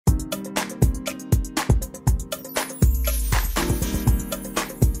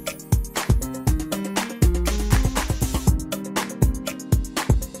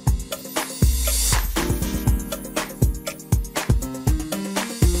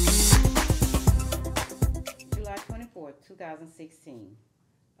2016,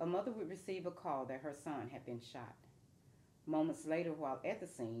 a mother would receive a call that her son had been shot. Moments later, while at the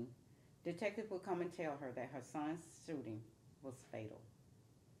scene, detectives would come and tell her that her son's shooting was fatal,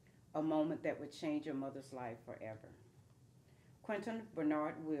 a moment that would change your mother's life forever. Quentin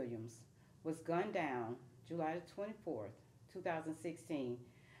Bernard Williams was gunned down July 24th, 2016,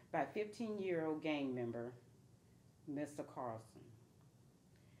 by 15-year-old gang member Mr. Carlson.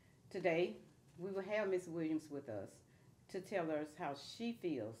 Today, we will have Ms. Williams with us to tell us how she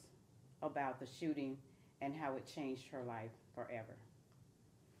feels about the shooting and how it changed her life forever.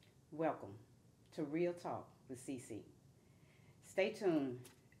 Welcome to Real Talk with CC. Stay tuned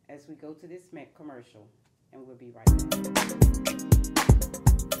as we go to this commercial, and we'll be right back.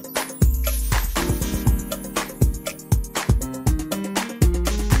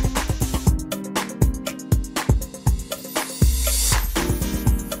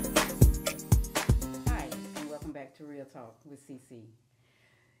 Hi, and welcome back to Real Talk with CC.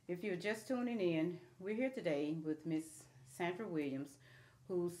 If you're just tuning in, we're here today with Miss Sandra Williams,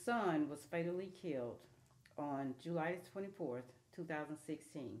 whose son was fatally killed on July 24th,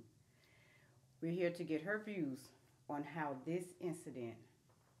 2016. We're here to get her views on how this incident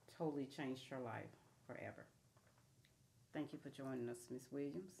totally changed her life forever. Thank you for joining us, Miss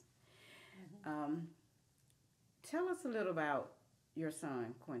Williams. Tell us a little about your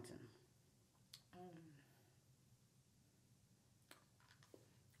son, Quentin.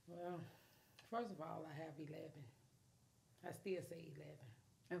 Well, first of all, I have 11. I still say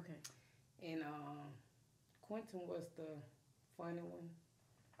 11. Okay. And Quentin was the funny one,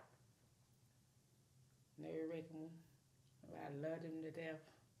 nerve-wracking one. I loved him to death.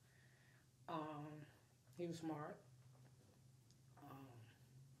 He was smart.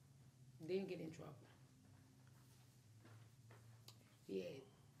 Didn't get in trouble. He had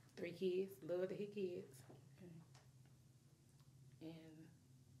 3 kids, loved his kids. Okay. And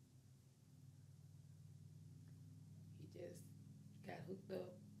he just got hooked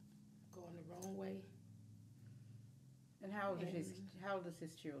up, going the wrong way. And how old is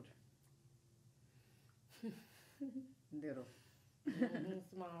his children? Little.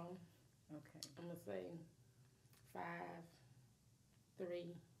 Small. Okay. I'm gonna say 5,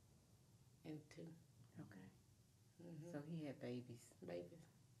 3, and 2. Okay. So he had babies. Babies.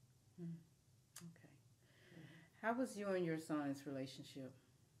 Okay. How was you and your son's relationship?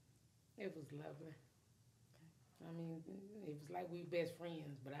 It was lovely. I mean, it was like we were best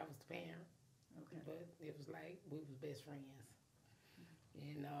friends, but I was the parent. Okay. But it was like we was best friends.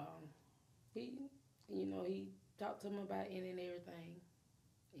 And he talked to him about any and everything,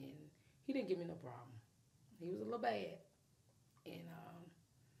 and he didn't give me no problem. He was a little bad, and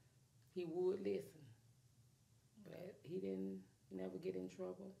he would listen, but he didn't never get in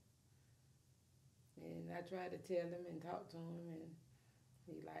trouble. And I tried to tell him and talk to him, and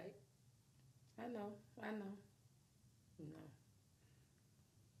he like, I know.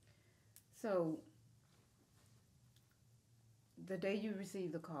 So, the day you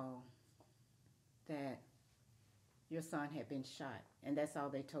received the call that your son had been shot, and that's all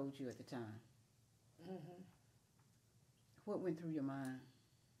they told you at the time, what went through your mind?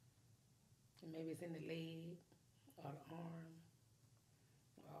 Maybe it's in the leg or the arm.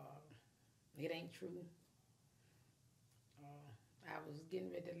 It ain't true. I was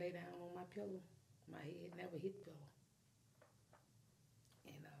getting ready to lay down on my pillow. My head never hit the pillow.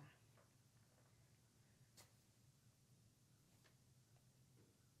 And that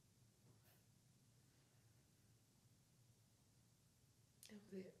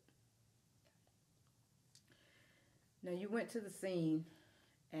was it. Now, you went to the scene,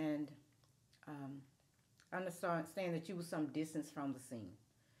 and I understand that you were some distance from the scene,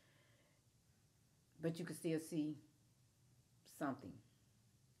 but you could still see something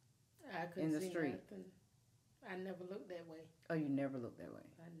I couldn't in the see street. nothing. I never looked that way. Oh, you never looked that way?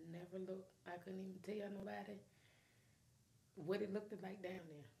 I never looked. I couldn't even tell nobody what it looked like down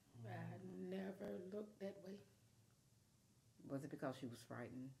there. I never looked that way. Was it because she was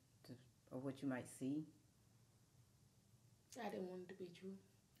frightened of what you might see? I didn't want it to be true.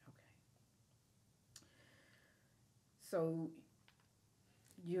 Okay. So,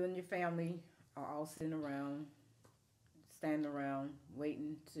 you and your family are all sitting around, standing around,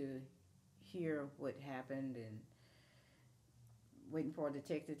 waiting to hear what happened and waiting for a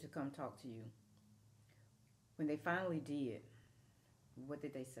detective to come talk to you. When they finally did, what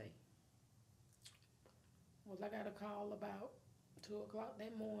did they say? Well, I got a call about 2 o'clock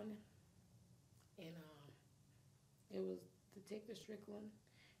that morning, and it was Detective Strickland,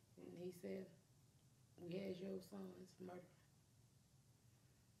 and he said, "We had your son's murder."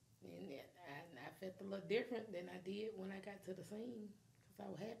 And I felt a little different than I did when I got to the scene because I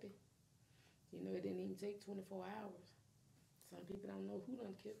was happy. You know, it didn't even take 24 hours. Some people don't know who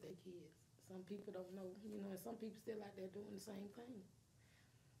done killed their kids. Some people don't know, you know, and some people still out there doing the same thing.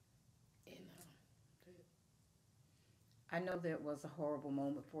 And I know that was a horrible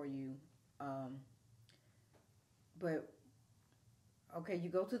moment for you, um, but okay, you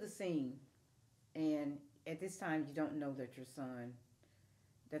go to the scene, and at this time you don't know that your son,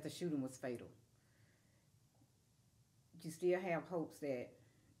 that the shooting was fatal. You still have hopes that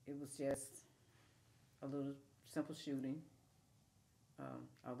it was just a little simple shooting,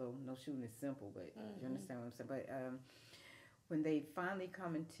 although no shooting is simple, but you understand what I'm saying. But when they finally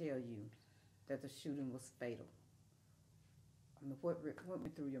come and tell you that the shooting was fatal, I mean, what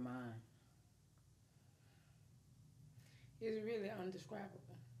went through your mind? it's really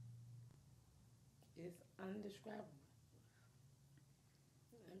undescribable. It's undescribable.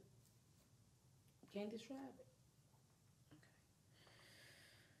 Can't describe it.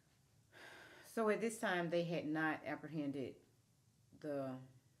 So at this time, they had not apprehended the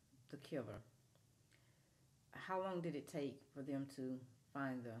the killer. How long did it take for them to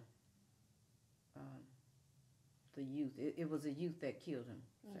find um, the youth? It was a youth that killed him.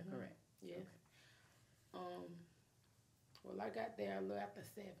 Is that correct? Yes. Okay. Um, well, I got there a little after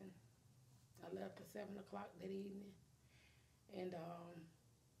 7. I left at 7 o'clock that evening, and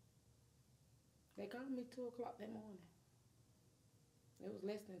they called me 2 o'clock that morning. It was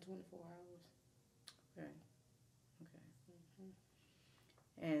less than 24 hours. Okay.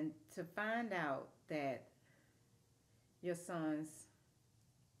 And to find out that your son's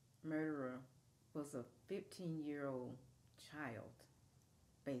murderer was a 15-year-old child,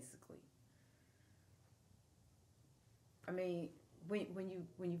 basically. I mean, when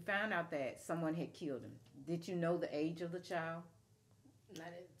you found out that someone had killed him, did you know the age of the child? Not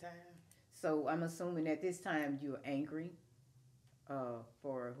at the time. So I'm assuming at this time you were angry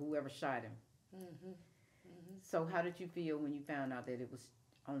for whoever shot him. So how did you feel when you found out that it was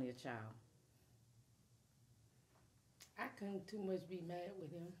only a child? I couldn't too much be mad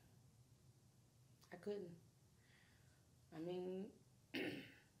with him. I couldn't. I mean,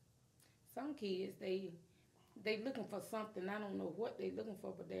 some kids they looking for something. I don't know what they looking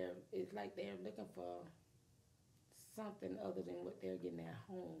for, but it's like they're looking for something other than what they're getting at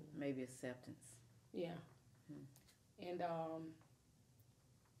home. Maybe acceptance. Yeah. And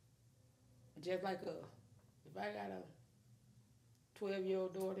just like if I got a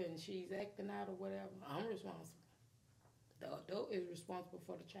 12-year-old daughter and she's acting out or whatever, I'm responsible. The adult is responsible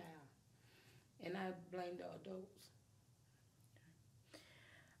for the child, and I blame the adults.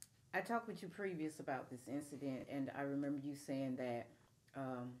 I talked with you previous about this incident, and I remember you saying that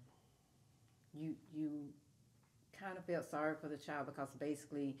you kind of felt sorry for the child because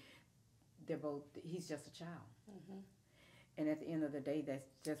basically he's just a child, and at the end of the day, that's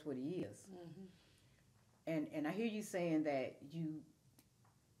just what he is. And I hear you saying that you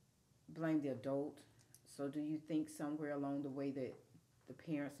blame the adult. So do you think somewhere along the way that the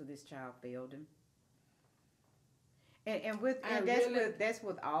parents of this child failed him? And that's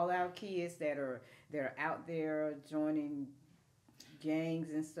with all our kids that are out there joining gangs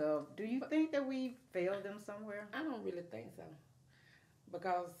and stuff. Do you think that we failed them somewhere? I don't really think so,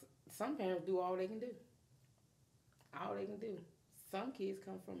 because some parents do all they can do. All they can do. Some kids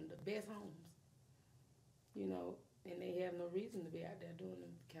come from the best homes, you know, and they have no reason to be out there doing them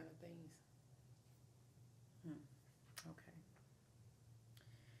kind of things. Okay.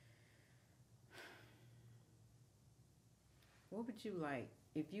 What would you like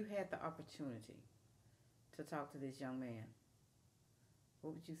if you had the opportunity to talk to this young man?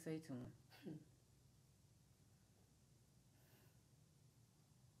 What would you say to him?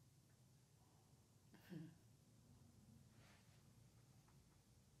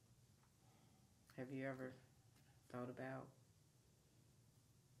 Have you ever thought about?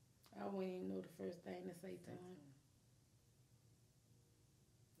 I wouldn't even know the first thing to say to him.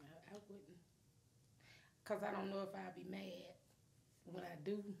 I wouldn't. Because I don't know if I'll be mad when I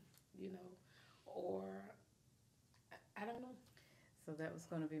do, you know, or I don't know. So that was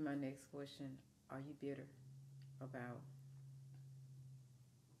going to be my next question. Are you bitter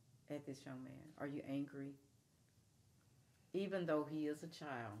at this young man? Are you angry? Even though he is a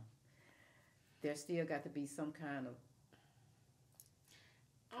child, there still got to be some kind of...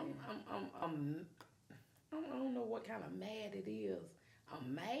 I don't know what kind of mad it is.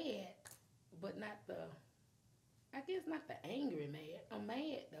 I'm mad, but not I guess not the angry mad. I'm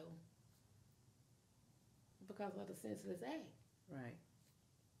mad though, because of the senseless act. Right.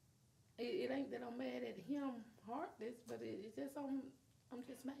 It ain't that I'm mad at him heartless, but it's just I'm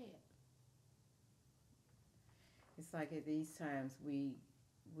just mad. It's like at these times we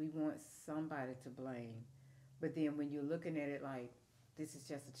want somebody to blame, but then when you're looking at it like this is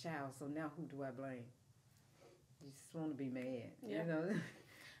just a child, so now who do I blame? You just want to be mad, Yeah. you know.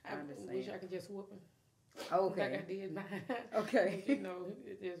 I I understand. wish I could just whoop him. Okay. Like I did mine. Okay. You know,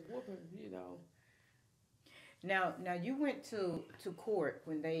 just whoop him, you know. Now you went to court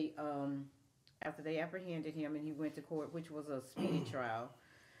when they after they apprehended him and he went to court, which was a speedy trial.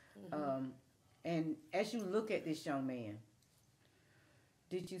 Hmm. Um, and as you look at this young man,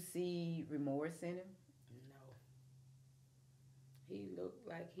 did you see remorse in him? No. He looked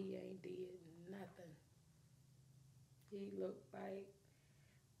like he ain't did nothing. He looked like,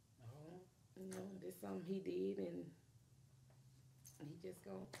 oh, you know, there's something he did and he just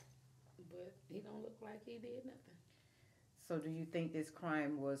gone. But he don't look like he did nothing. So do you think this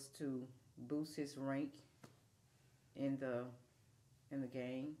crime was to boost his rank in the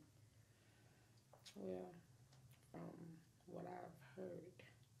gang? Well, from what I've heard,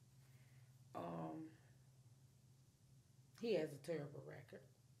 um, he has a terrible record.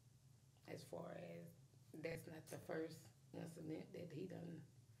 As far as that's not the first incident that he done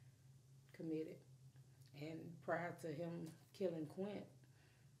committed. And prior to him killing Quint,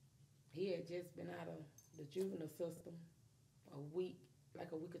 he had just been out of the juvenile system a week,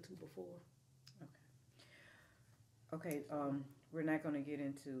 like a week or two before. Okay. We're not going to get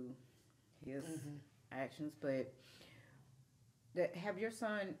into his Hmm. actions, but have your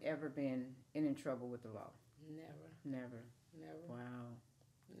son ever been in trouble with the law? Never, Never. never. Wow.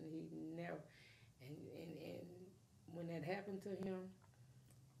 He never. And when that happened to him,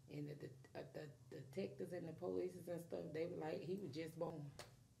 and the detectives and the police and stuff, they were like, he was just born.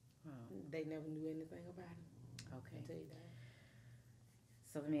 Wow. They never knew anything about him. Okay. I'll tell you that.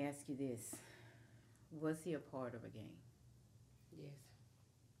 So let me ask you this: was he a part of a gang? Yes.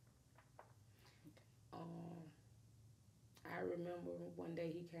 Um, I remember one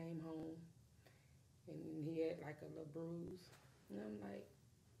day he came home and he had like a little bruise. And I'm like,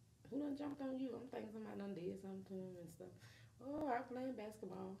 who done jumped on you? I'm thinking somebody done did something to him and stuff. Oh, I'm playing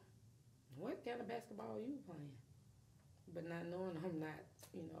basketball. What kind of basketball are you playing? But not knowing I'm not,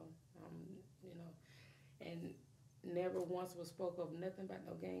 you know, you know, and never once was spoke of nothing about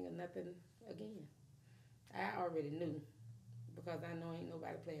no gang or nothing again. I already knew because I know ain't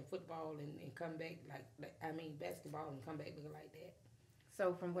nobody playing football and come back like I mean basketball and come back looking like that.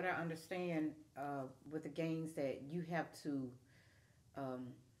 So from what I understand, with the gangs that you have to, um,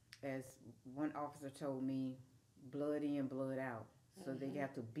 as one officer told me, blood in, blood out. So they Mhm.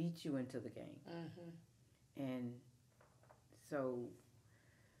 have to beat you into the game, Mhm. and so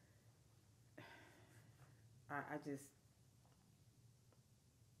I just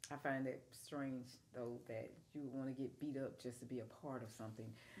I find it strange though that you want to get beat up just to be a part of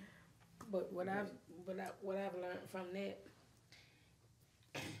something. But what I've learned from that,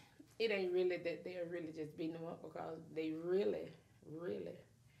 it ain't really that they're really just beating them up because they really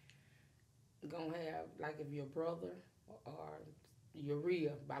gonna have like if your brother or your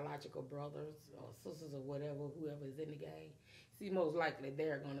real biological brothers or sisters or whatever, whoever is in the gang, see most likely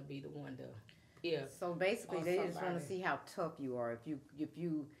they're gonna be the one to if So basically, or they just want somebody. to see how tough you are. If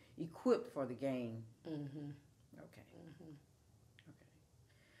you equipped for the game. Mhm. Okay. Mhm.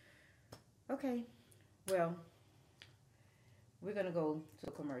 Okay. Okay. Well, we're gonna go to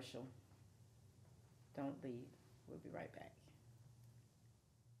a commercial. Don't leave. We'll be right back.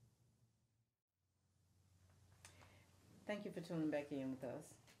 Thank you for tuning back in with us.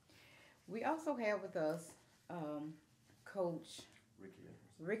 We also have with us um, Coach Ricky Edmondson.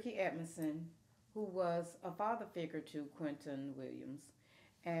 Ricky Edmondson, who was a father figure to Quentin Williams,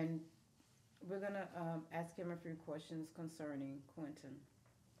 and we're gonna ask him a few questions concerning Quentin.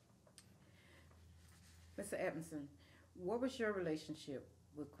 Mr. Edmondson, what was your relationship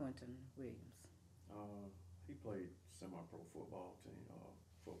with Quentin Williams? He played semi-pro football team,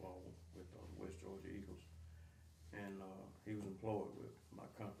 football with the West Georgia Eagles, and he was employed with my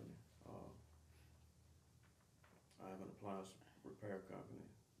company. I have an appliance repair company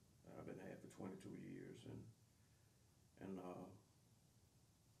that I've been had for 22 years, and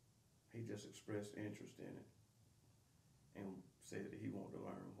he just expressed interest in it and said that he wanted to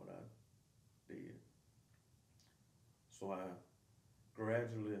learn what I did. So I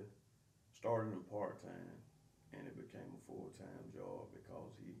gradually started him part-time, and it became a full-time job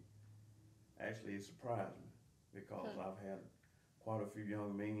because it surprised me because I've had quite a few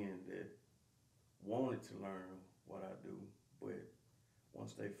young men that wanted to learn what I do, but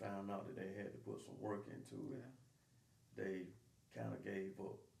once they found out that they had to put some work into it, they kind of gave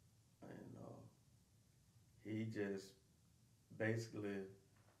up, and he just basically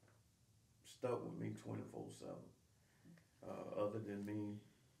stuck with me 24/7. Other than me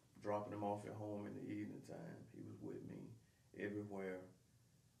dropping him off at home in the evening time, he was with me everywhere,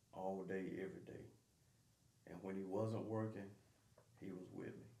 all day, every day. And when he wasn't working, he was with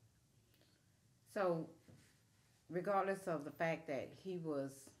me. So, regardless of the fact that he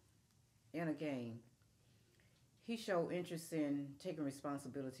was in a gang, he showed interest in taking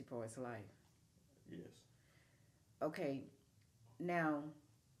responsibility for his life. Yes. Okay, now,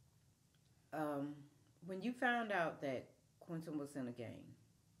 um, when you found out that Quentin was in a gang,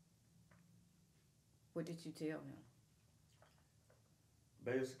 what did you tell him?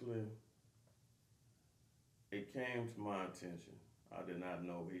 Basically, it came to my attention. I did not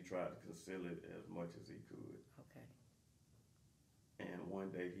know. He tried to conceal it as much as he could. Okay. And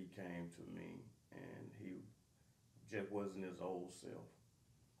one day he came to me and he just wasn't his old self.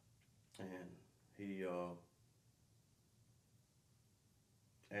 And he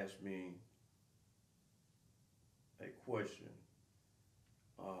asked me a question.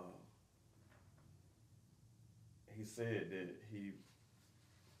 Uh, he said that he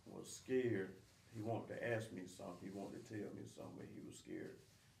was scared. He wanted to ask me something. He wanted to tell me something, but he was scared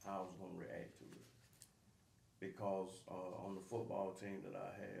how I was going to react to it. Because on the football team that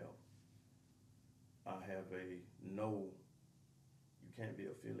I have a no, you can't be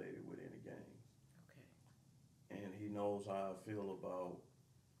affiliated with any gangs. Okay. And he knows how I feel about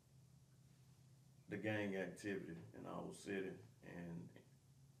the gang activity in our city and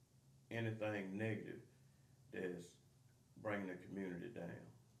anything negative that's bringing the community down.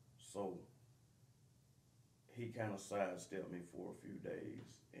 So he kind of sidestepped me for a few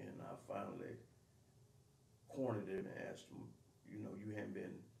days, and I finally cornered him and asked him, you haven't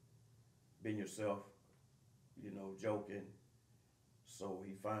been yourself, joking. So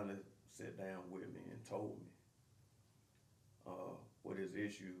he finally sat down with me and told me what his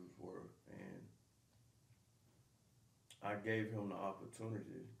issues were, and I gave him the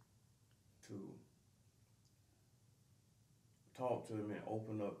opportunity to talk to him and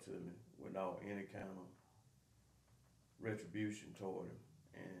open up to me without any kind of retribution toward him.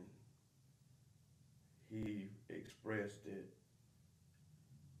 And he expressed that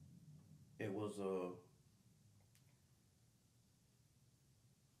it was a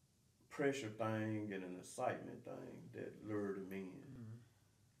pressure thing and an excitement thing that lured him in.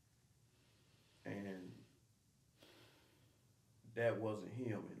 Mm-hmm. And that wasn't him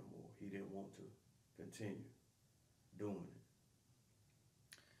anymore. He didn't want to continue doing it.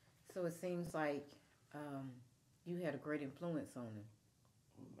 So it seems like you had a great influence on him.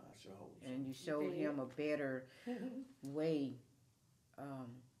 I sure hope so. And you showed him a better way.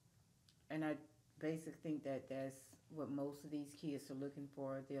 And I basically think that that's what most of these kids are looking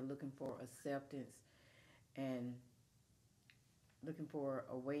for. They're looking for acceptance and looking for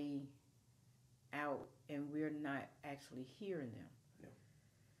a way out, and we're not actually hearing them. Yeah.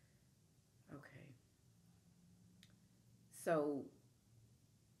 Okay. So,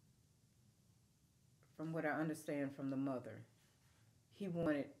 from what I understand from the mother, he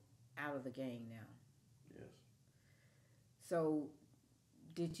wanted out of the gang now. Yes. So,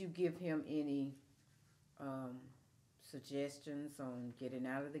 did you give him any suggestions on getting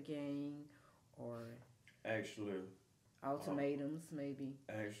out of the gang, or actually ultimatums maybe?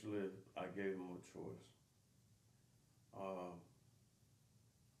 Actually, I gave him a choice.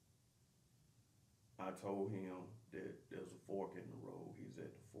 I told him that there's a fork in the road. He's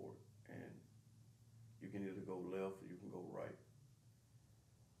at the fork, and you can either go left or you can go right.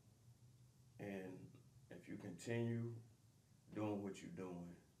 And if you continue doing what you're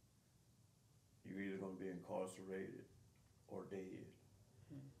doing, you're either going to be incarcerated or dead.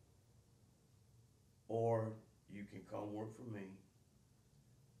 Hmm. Or you can come work for me,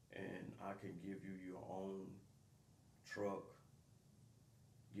 and I can give you your own truck,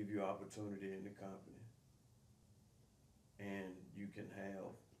 give you opportunity in the company, and you can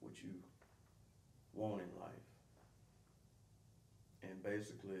have what you want in life. And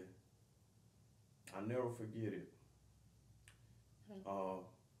basically, I never forget it. It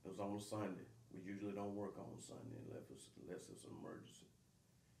was on a Sunday. We usually don't work on Sunday unless it's an emergency.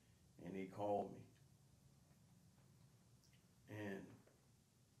 And he called me. And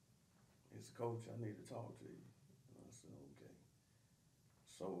he said, "Coach, I need to talk to you." And I said, "Okay."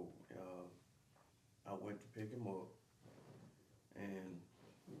 So I went to pick him up, and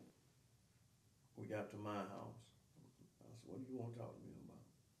we got to my house. I said, "What do you want to talk to me about?"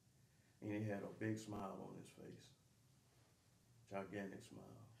 And he had a big smile on his face, gigantic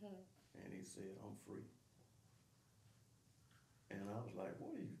smile. And he said, "I'm free." And I was like,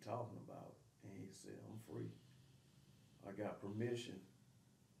 "What are you talking about?" And he said, "I'm free. I got permission.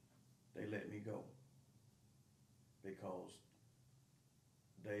 They let me go." because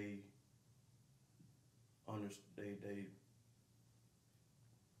they they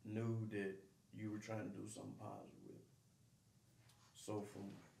knew that you were trying to do something positive with it. So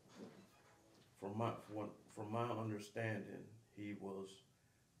from my understanding, he was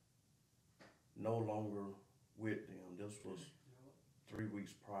no longer with them. This was 3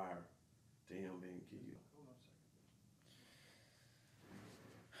 weeks prior to him being killed.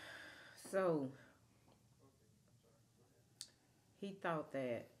 So he thought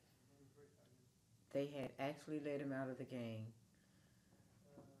that they had actually let him out of the game,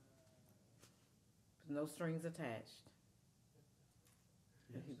 with no strings attached,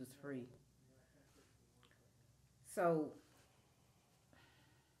 and he was free. So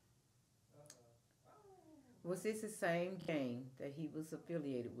was this the same gang that he was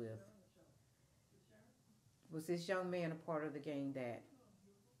affiliated with? Was this young man a part of the gang that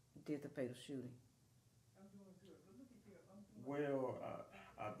did the fatal shooting? Well,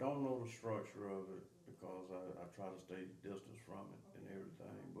 I don't know the structure of it because I try to stay distance from it and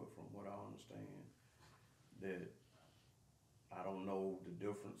everything, but from what I understand, that I don't know the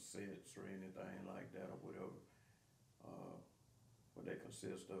different sets or anything like that or whatever, what they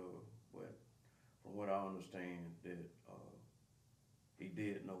consist of, but from what I understand, that he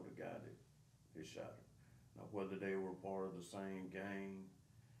did know the guy that shot him. Now, whether they were part of the same gang,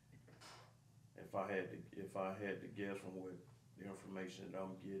 if I had to guess from what the information that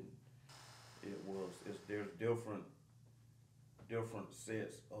I'm getting, there's different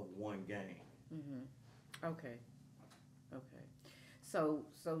sets of one gang. Mm-hmm. Okay. Okay. So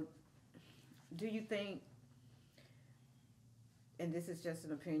do you think, and this is just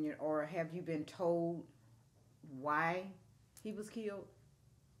an opinion, or have you been told why he was killed?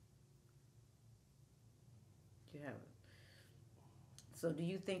 You haven't. So do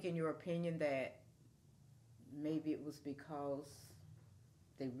you think, in your opinion, that maybe it was because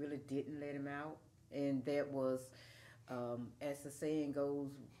they really didn't let him out, and that was, as the saying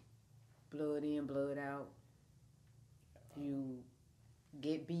goes, blood in, blood out. You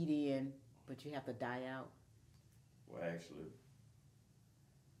get beat in, but you have to die out. Well, actually,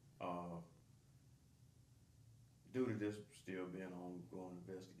 due to this still being an ongoing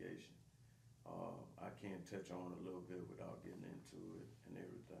investigation, I can't touch on it a little bit without getting into it and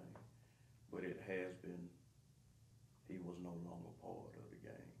everything. But it has been, he was no longer part of the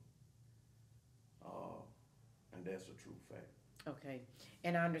gang. And that's a true fact. Okay,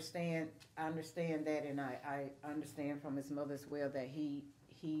 and I understand that, and I understand from his mother as well that he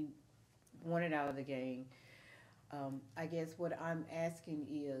wanted out of the gang. I guess what I'm asking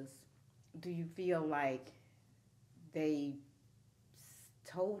is, do you feel like they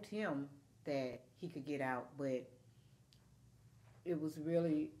told him that he could get out, but it was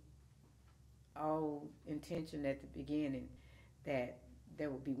really all intention at the beginning that there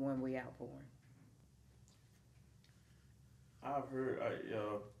would be one way out for him? I've heard,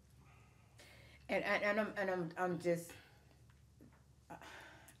 I'm just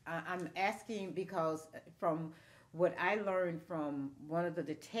I'm asking because from what I learned from one of the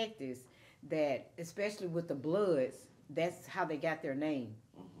detectives, that especially with the Bloods, that's how they got their name,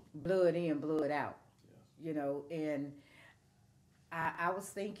 blood in, blood out. yes. And I was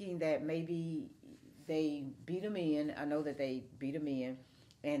thinking that maybe they beat him in. I know that they beat him in,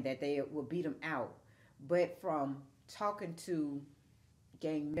 and that they will beat him out. But from talking to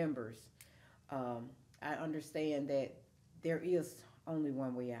gang members, I understand that there is only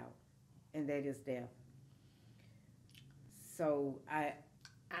one way out, and that is death. So I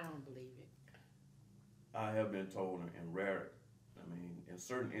don't believe it. I have been told in rare, I mean, in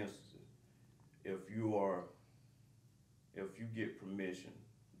certain instances, if if you get permission,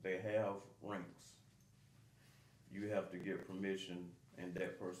 they have ranks. You have to get permission, and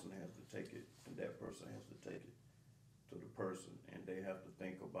that person has to take it, and that person has to take it to the person, and they have to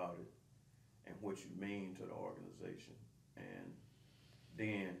think about it and what you mean to the organization. And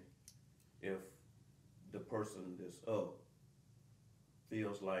then if the person that's up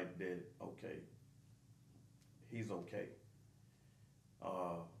feels like that, okay, he's okay.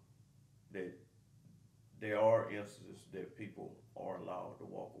 That there are instances that people are allowed to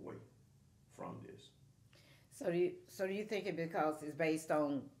walk away from this. So do you think it because it's based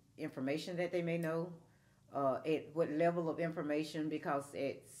on information that they may know? At what level of information? Because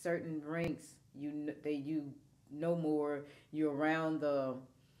at certain ranks, you know more. You're around the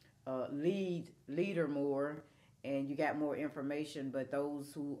leader more, and you got more information. But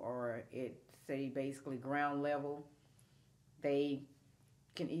those who are at, say, basically ground level, they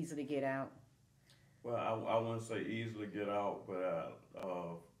can easily get out. Well, I wouldn't say easily get out, but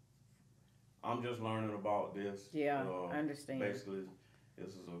I'm just learning about this. Yeah, I understand. Basically, this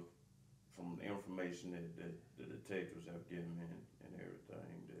is from the information that the detectives have given me and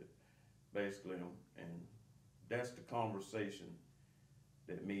everything. That basically, and that's the conversation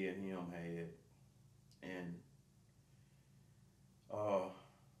that me and him had, and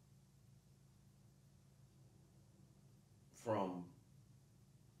from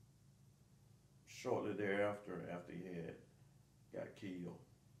shortly thereafter, after he had got killed,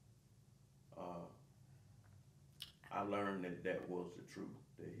 I learned that was the truth,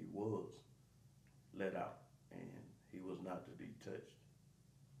 that he was let out and he was not to be touched.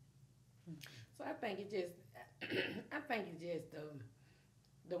 So I think it just, I think it's just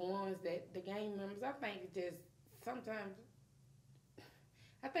the ones that the gang members. I think it just sometimes.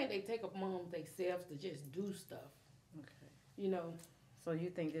 I think they take upon themselves to just do stuff. Okay. You know. So you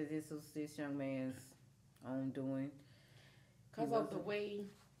think that this was this young man's own doing? Because of the way.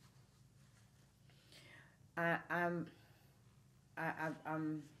 I'm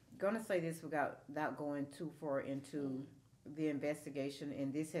gonna say this without going too far into the investigation,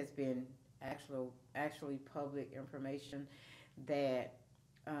 and this has been actually public information that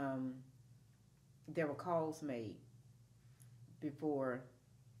there were calls made before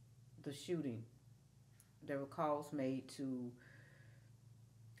the shooting. There were calls made to,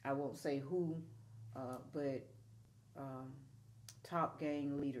 I won't say who, but top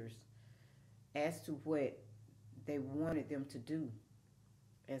gang leaders as to what they wanted them to do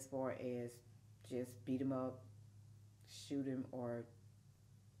as far as just beat him up, shoot him, or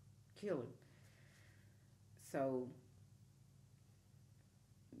kill him. So,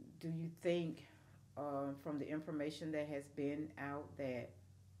 do you think from the information that has been out that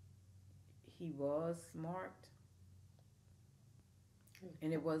he was marked?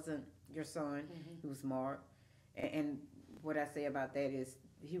 And it wasn't your son, he was marked. And what I say about that is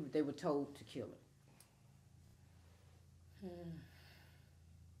they were told to kill him.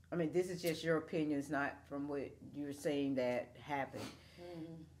 I mean, this is just your opinion. It's not from what you're saying that happened.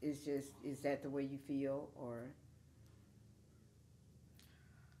 It's just, is that the way you feel, or?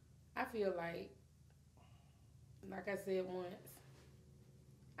 I feel like I said once,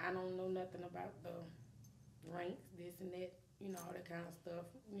 I don't know nothing about the ranks, this and that, all that kind of stuff,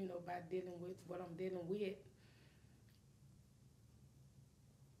 by dealing with what I'm dealing with.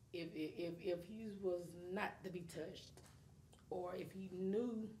 If he was not to be touched, or if he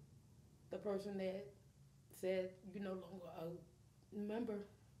knew the person that said you no longer a member,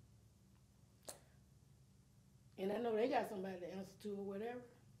 and I know they got somebody to answer to or whatever,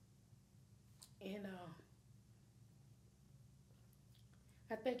 and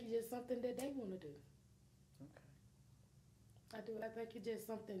I think it's just something that they want to do. Okay. I do. I think it's just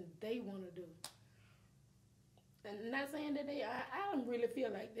something they want to do. And not saying that I don't really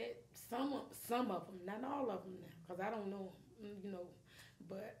feel like that. Some of them, not all of them, because I don't know,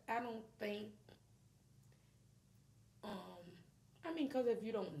 but I don't think. I mean, because if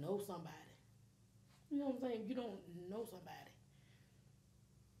you don't know somebody, you know what I'm saying? You don't know somebody.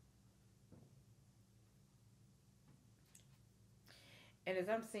 And as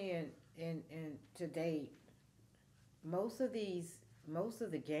I'm saying, in to date, most of the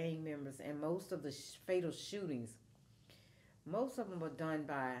gang members and most of the fatal shootings, most of them were done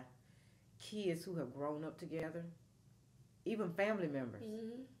by kids who have grown up together, even family members.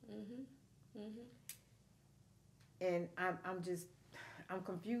 And I'm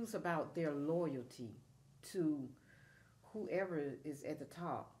confused about their loyalty to whoever is at the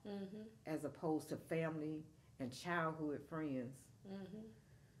top, as opposed to family and childhood friends.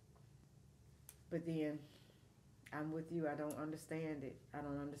 But then, I'm with you. I don't understand it. I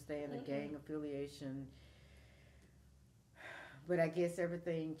don't understand the gang affiliation. But I guess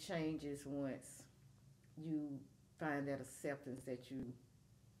everything changes once you find that acceptance that you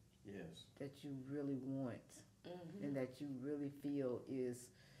really want, and that you really feel is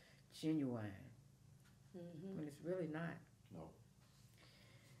genuine. When it's really not. No.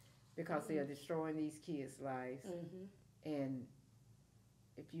 Because they are destroying these kids' lives, and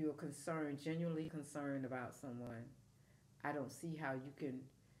if you are genuinely concerned about someone, I don't see how you can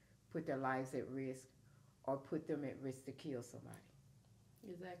put their lives at risk or put them at risk to kill somebody.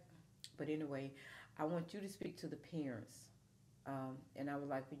 Exactly. But anyway, I want you to speak to the parents, and I would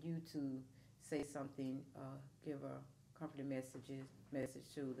like for you to say something, give a comforting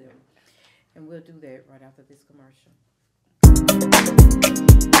message to them, and we'll do that right after this commercial.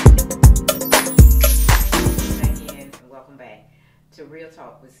 Again, and welcome back to Real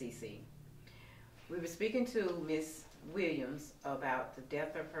Talk with CC. We were speaking to Miss Williams about the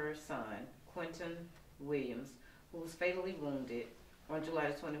death of her son, Quentin Williams, who was fatally wounded on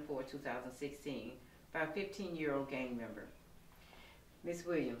July 24, 2016, by a 15-year-old gang member. Ms.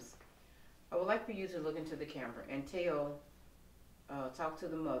 Williams, I would like for you to look into the camera and talk to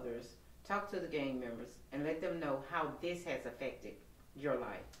the mothers, talk to the gang members, and let them know how this has affected your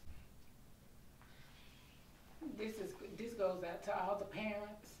life. This goes out to all the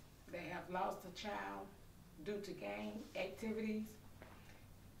parents that have lost a child due to gang activities.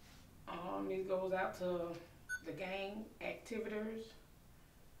 It goes out to the gang activitors.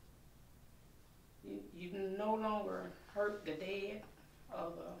 You no longer hurt the dead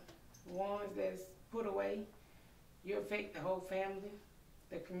or the ones that's put away. You affect the whole family,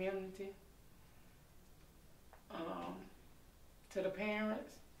 the community. To the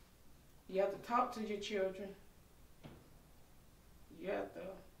parents, you have to talk to your children. You have to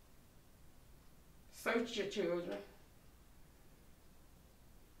search your children.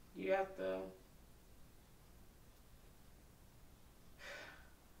 You have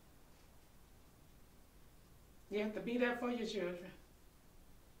to be there for your children.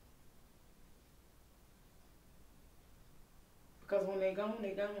 Because when they're gone,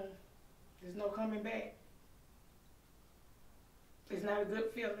 they're gone. There's no coming back. It's not a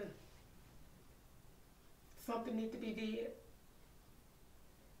good feeling. Something needs to be did.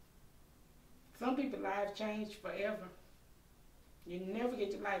 Some people's lives change forever. You never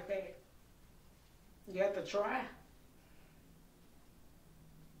get your life back. You have to try.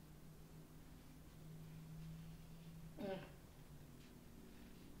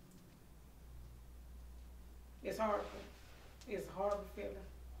 It's horrible. It's a horrible feeling.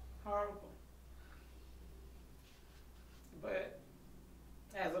 Horrible. But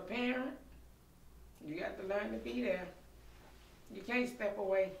as a parent, you got to learn to be there. You can't step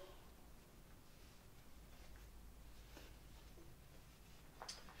away.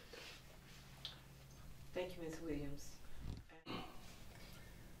 Thank you, Ms. Williams.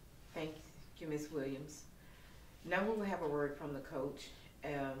 Thank you, Ms. Williams. Now we will have a word from the coach,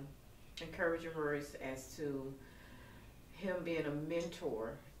 encouraging words as to him being a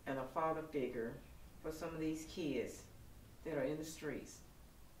mentor and a father figure for some of these kids that are in the streets,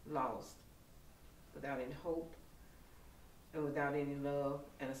 lost, without any hope and without any love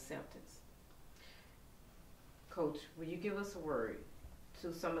and acceptance. Coach, will you give us a word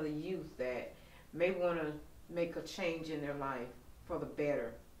to some of the youth that may want to make a change in their life for the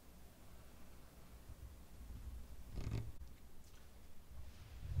better?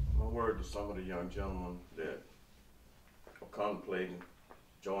 My word to some of the young gentlemen that are contemplating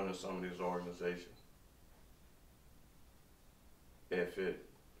joining some of these organizations. If it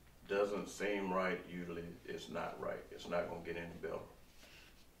doesn't seem right, usually it's not right. It's not going to get any better.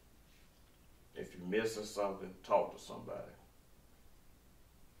 If you're missing something, talk to somebody.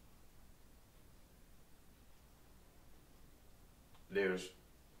 There's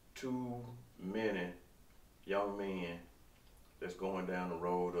too many young men that's going down the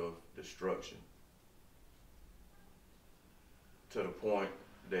road of destruction to the point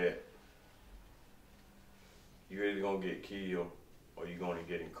that you're either going to get killed or you're going to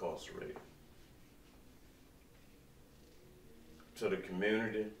get incarcerated. To the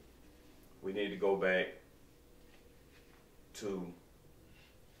community, we need to go back to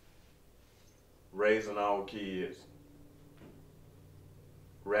raising our kids,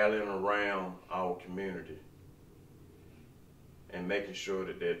 rallying around our community, and making sure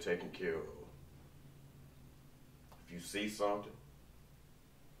that they're taken care of. If you see something,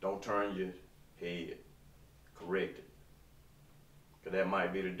 don't turn your head, correct it. Because that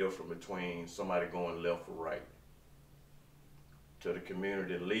might be the difference between somebody going left or right. To the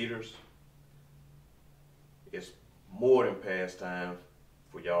community leaders, it's more than past time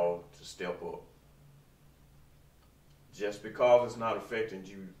for y'all to step up. Just because it's not affecting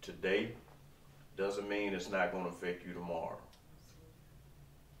you today doesn't mean it's not going to affect you tomorrow.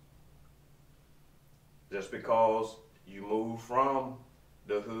 Just because you move from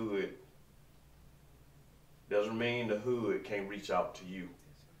the hood doesn't mean the hood can't reach out to you.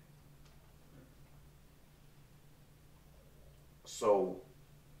 So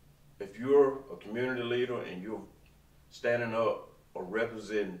if you're a community leader and you're standing up or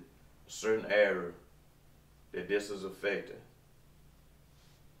representing a certain area that this is affecting,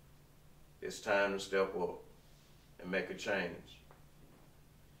 it's time to step up and make a change.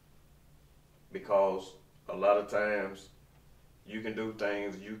 Because a lot of times you can do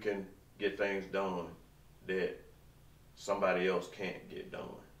things, you can get things done that somebody else can't get done.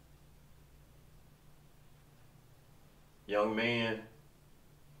 Young men,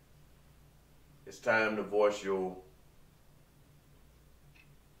 it's time to voice your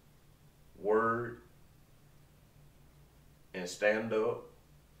word and stand up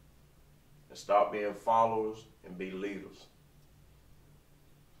and stop being followers and be leaders.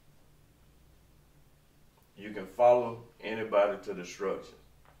 You can follow anybody to destruction,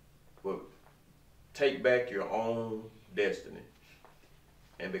 but take back your own destiny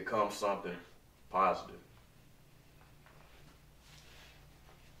and become something positive.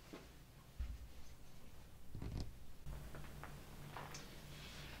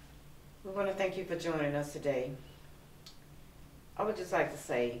 We want to thank you for joining us today. I would just like to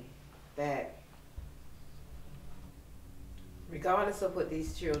say that regardless of what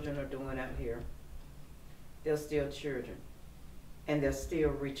these children are doing out here, they're still children and they're still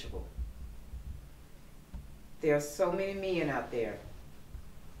reachable. There are so many men out there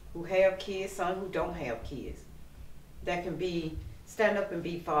who have kids, some who don't have kids, that can stand up and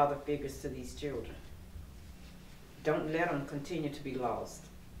be father figures to these children. Don't let them continue to be lost.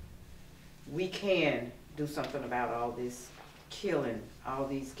 We can do something about all this killing, all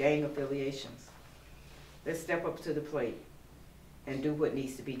these gang affiliations. Let's step up to the plate and do what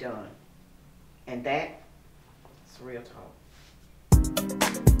needs to be done. And that is real talk.